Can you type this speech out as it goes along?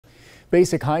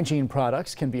Basic hygiene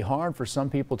products can be hard for some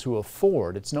people to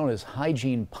afford. It's known as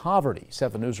hygiene poverty.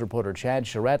 7 News reporter Chad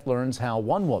Charette learns how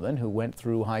one woman who went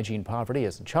through hygiene poverty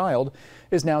as a child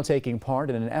is now taking part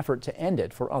in an effort to end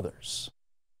it for others.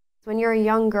 When you're a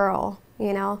young girl,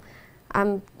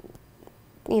 I'm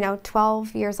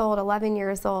 12 years old, 11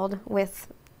 years old with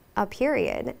a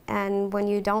period, and when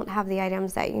you don't have the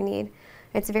items that you need,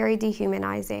 it's very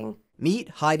dehumanizing. Meet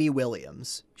Heidi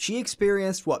Williams. She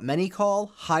experienced what many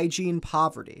call hygiene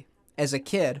poverty. As a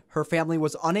kid, her family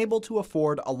was unable to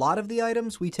afford a lot of the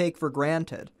items we take for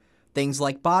granted. Things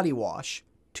like body wash,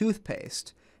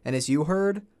 toothpaste, and as you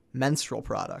heard, menstrual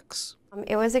products.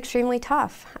 It was extremely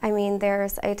tough. I mean,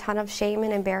 there's a ton of shame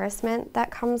and embarrassment that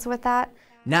comes with that.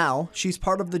 Now, she's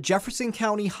part of the Jefferson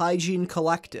County Hygiene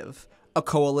Collective, a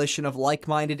coalition of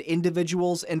like-minded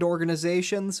individuals and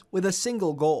organizations with a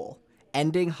single goal: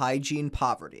 ending hygiene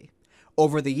poverty.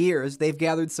 Over the years, they've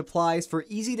gathered supplies for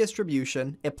easy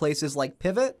distribution at places like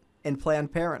Pivot and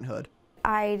Planned Parenthood.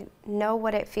 I know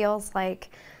what it feels like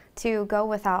to go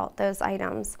without those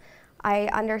items. I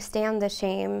understand the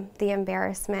shame, the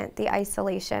embarrassment, the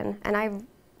isolation, and I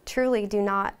truly do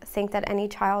not think that any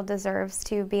child deserves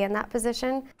to be in that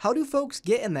position. How do folks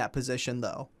get in that position,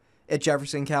 though? At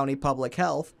Jefferson County Public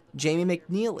Health, Jamie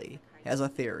McNeely has a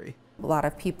theory. A lot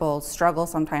of people struggle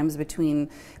sometimes between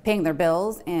paying their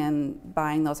bills and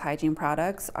buying those hygiene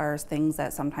products are things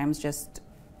that sometimes just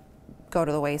go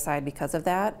to the wayside because of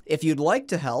that. If you'd like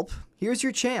to help, here's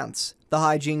your chance. The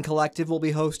Hygiene Collective will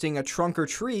be hosting a trunk or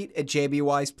treat at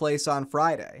JBY's place on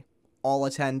Friday. All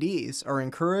attendees are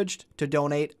encouraged to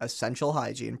donate essential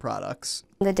hygiene products.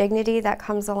 The dignity that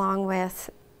comes along with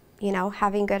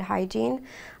having good hygiene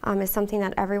is something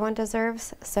that everyone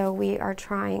deserves, so we are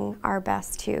trying our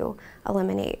best to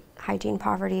eliminate hygiene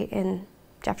poverty in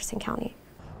Jefferson County.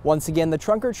 Once again, the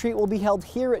trunk or treat will be held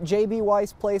here at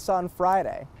JBY's place on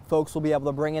Friday. Folks will be able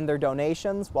to bring in their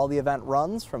donations while the event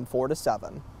runs from 4 to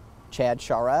 7. Chad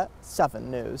Charette,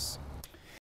 7 News.